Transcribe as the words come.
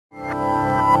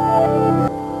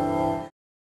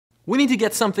We need to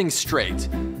get something straight.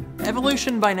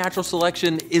 Evolution by natural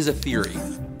selection is a theory.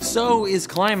 So is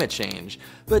climate change.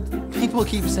 But people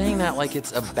keep saying that like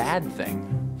it's a bad thing.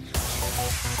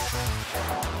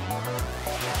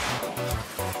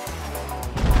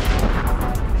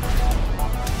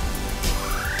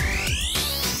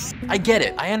 I get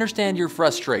it, I understand your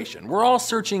frustration. We're all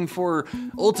searching for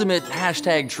ultimate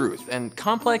 #truth, and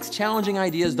complex, challenging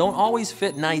ideas don't always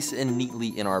fit nice and neatly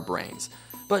in our brains.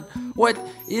 But what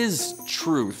is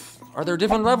truth? Are there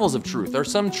different levels of truth? Are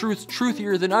some truths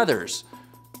truthier than others?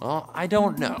 Well, I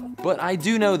don't know, but I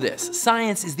do know this.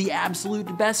 Science is the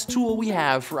absolute best tool we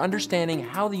have for understanding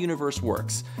how the universe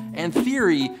works, and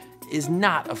theory is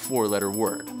not a four-letter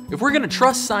word. If we're gonna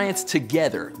trust science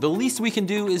together, the least we can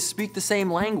do is speak the same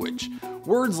language.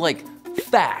 Words like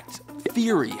fact,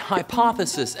 theory,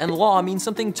 hypothesis, and law mean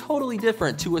something totally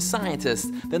different to a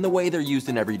scientist than the way they're used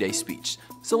in everyday speech.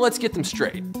 So let's get them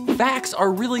straight. Facts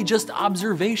are really just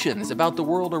observations about the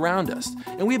world around us,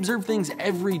 and we observe things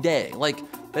every day, like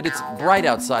that it's bright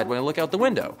outside when I look out the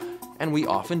window. And we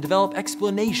often develop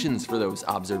explanations for those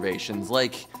observations,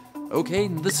 like, okay,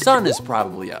 the sun is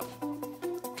probably up.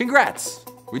 Congrats,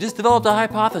 we just developed a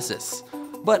hypothesis.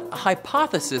 But a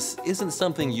hypothesis isn't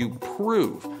something you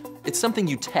prove, it's something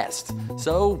you test.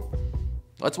 So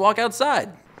let's walk outside.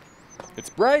 It's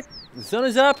bright, the sun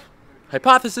is up,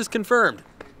 hypothesis confirmed.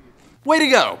 Way to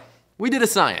go, we did a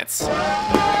science.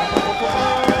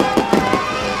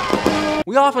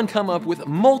 We often come up with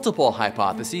multiple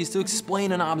hypotheses to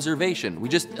explain an observation. We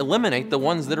just eliminate the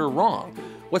ones that are wrong.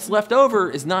 What's left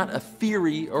over is not a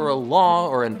theory or a law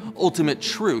or an ultimate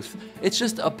truth. It's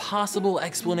just a possible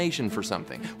explanation for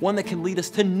something, one that can lead us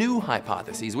to new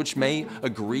hypotheses which may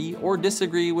agree or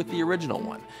disagree with the original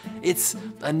one. It's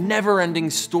a never-ending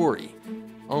story,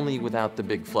 only without the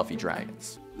big fluffy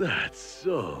dragons. That's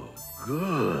so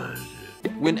good.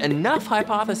 When enough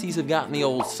hypotheses have gotten the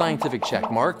old scientific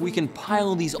check mark, we can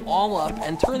pile these all up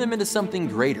and turn them into something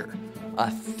greater,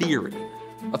 a theory.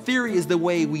 A theory is the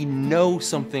way we know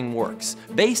something works,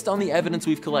 based on the evidence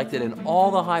we've collected and all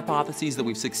the hypotheses that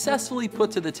we've successfully put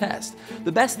to the test.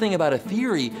 The best thing about a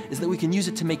theory is that we can use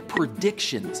it to make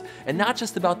predictions, and not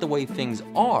just about the way things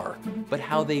are, but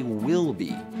how they will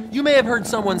be. You may have heard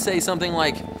someone say something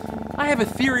like, I have a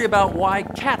theory about why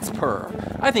cats purr.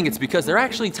 I think it's because they're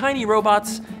actually tiny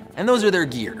robots, and those are their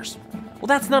gears. Well,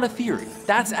 that's not a theory.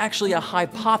 That's actually a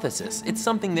hypothesis. It's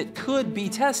something that could be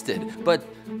tested, but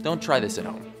don't try this at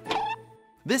home.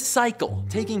 This cycle,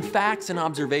 taking facts and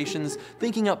observations,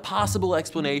 thinking up possible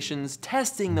explanations,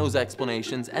 testing those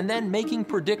explanations, and then making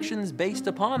predictions based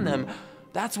upon them,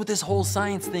 that's what this whole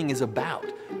science thing is about.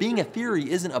 Being a theory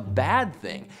isn't a bad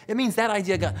thing. It means that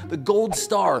idea got the gold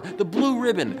star, the blue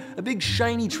ribbon, a big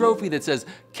shiny trophy that says,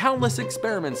 countless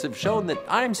experiments have shown that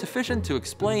I'm sufficient to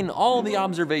explain all the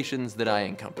observations that I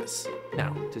encompass.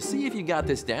 Now, to see if you got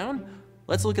this down,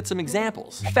 let's look at some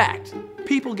examples. Fact,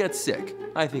 people get sick.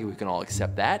 I think we can all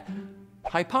accept that.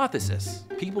 Hypothesis,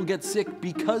 people get sick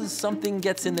because something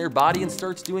gets in their body and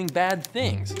starts doing bad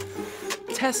things.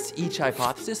 Test each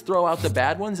hypothesis, throw out the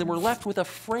bad ones, and we're left with a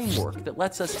framework that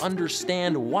lets us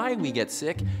understand why we get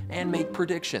sick and make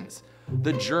predictions.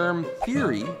 The germ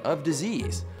theory of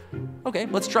disease. Okay,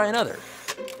 let's try another.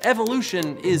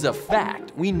 Evolution is a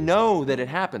fact. We know that it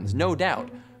happens, no doubt.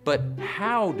 But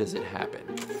how does it happen?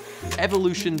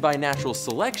 Evolution by natural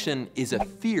selection is a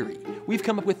theory. We've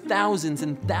come up with thousands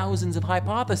and thousands of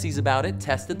hypotheses about it,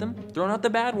 tested them, thrown out the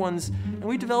bad ones, and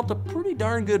we developed a pretty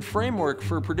darn good framework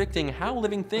for predicting how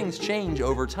living things change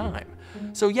over time.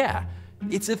 So yeah,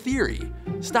 it's a theory.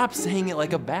 Stop saying it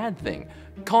like a bad thing.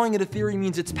 Calling it a theory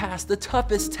means it's passed the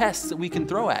toughest tests that we can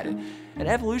throw at it. And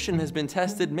evolution has been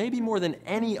tested maybe more than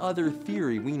any other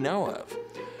theory we know of.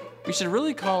 We should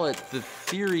really call it the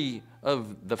theory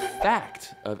of the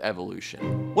fact of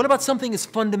evolution. What about something as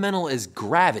fundamental as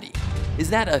gravity?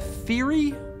 Is that a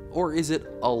theory or is it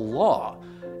a law?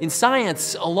 In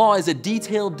science, a law is a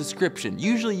detailed description,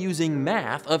 usually using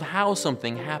math, of how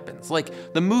something happens,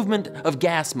 like the movement of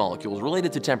gas molecules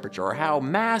related to temperature, or how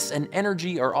mass and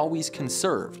energy are always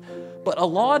conserved. But a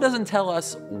law doesn't tell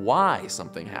us why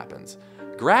something happens.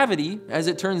 Gravity, as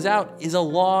it turns out, is a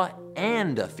law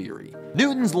and a theory.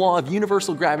 Newton's law of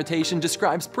universal gravitation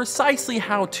describes precisely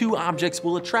how two objects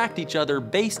will attract each other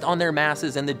based on their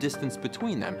masses and the distance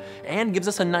between them, and gives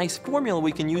us a nice formula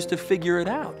we can use to figure it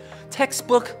out.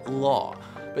 Textbook law.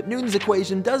 But Newton's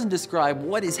equation doesn't describe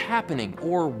what is happening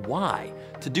or why.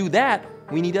 To do that,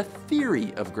 we need a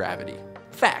theory of gravity.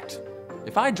 Fact.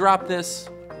 If I drop this,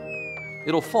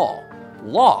 it'll fall.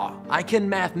 law. I can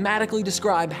mathematically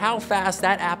describe how fast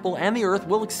that apple and the Earth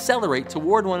will accelerate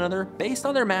toward one another based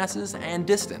on their masses and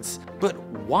distance. But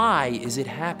why is it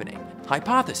happening?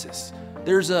 Hypothesis.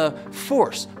 There's a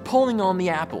force pulling on the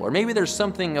apple, or maybe there's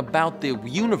something about the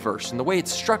universe and the way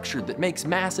it's structured that makes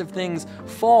massive things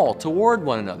fall toward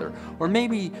one another. Or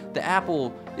maybe the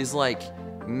apple is like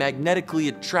magnetically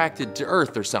attracted to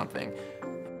Earth or something.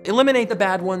 Eliminate the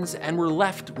bad ones and we're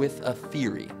left with a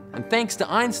theory. And thanks to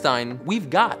Einstein, we've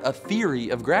got a theory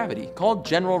of gravity called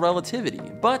general relativity.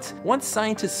 But once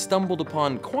scientists stumbled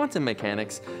upon quantum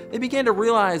mechanics, they began to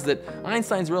realize that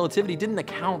Einstein's relativity didn't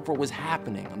account for what was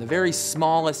happening on the very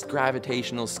smallest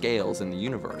gravitational scales in the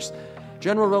universe.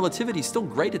 General relativity is still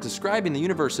great at describing the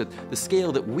universe at the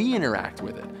scale that we interact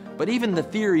with it. But even the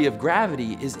theory of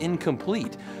gravity is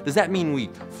incomplete. Does that mean we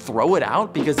throw it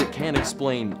out because it can't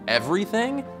explain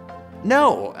everything?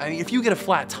 No, I mean, if you get a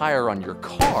flat tire on your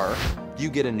car, do you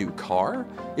get a new car?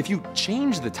 If you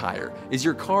change the tire, is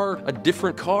your car a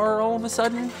different car all of a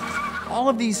sudden? All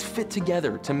of these fit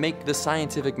together to make the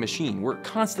scientific machine. We're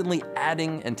constantly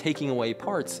adding and taking away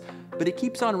parts, but it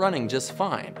keeps on running just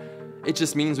fine. It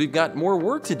just means we've got more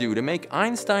work to do to make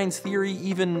Einstein's theory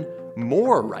even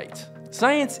more right.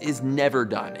 Science is never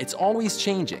done. It's always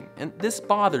changing, and this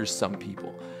bothers some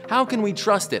people. How can we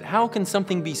trust it? How can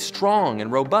something be strong and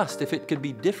robust if it could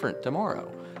be different tomorrow?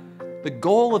 The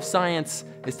goal of science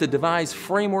is to devise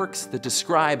frameworks that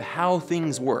describe how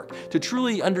things work, to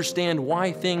truly understand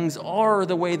why things are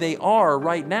the way they are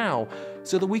right now,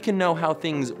 so that we can know how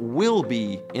things will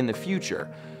be in the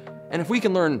future. And if we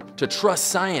can learn to trust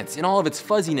science in all of its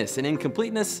fuzziness and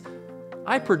incompleteness,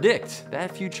 I predict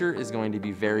that future is going to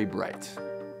be very bright.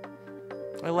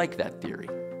 I like that theory.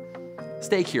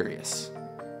 Stay curious.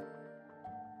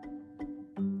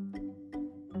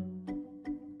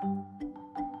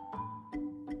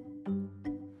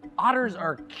 Otters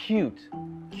are cute,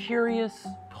 curious,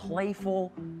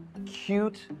 playful,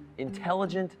 cute,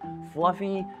 intelligent,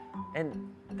 fluffy, and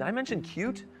did I mention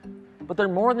cute? But they're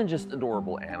more than just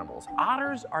adorable animals.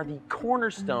 Otters are the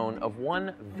cornerstone of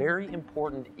one very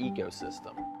important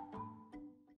ecosystem.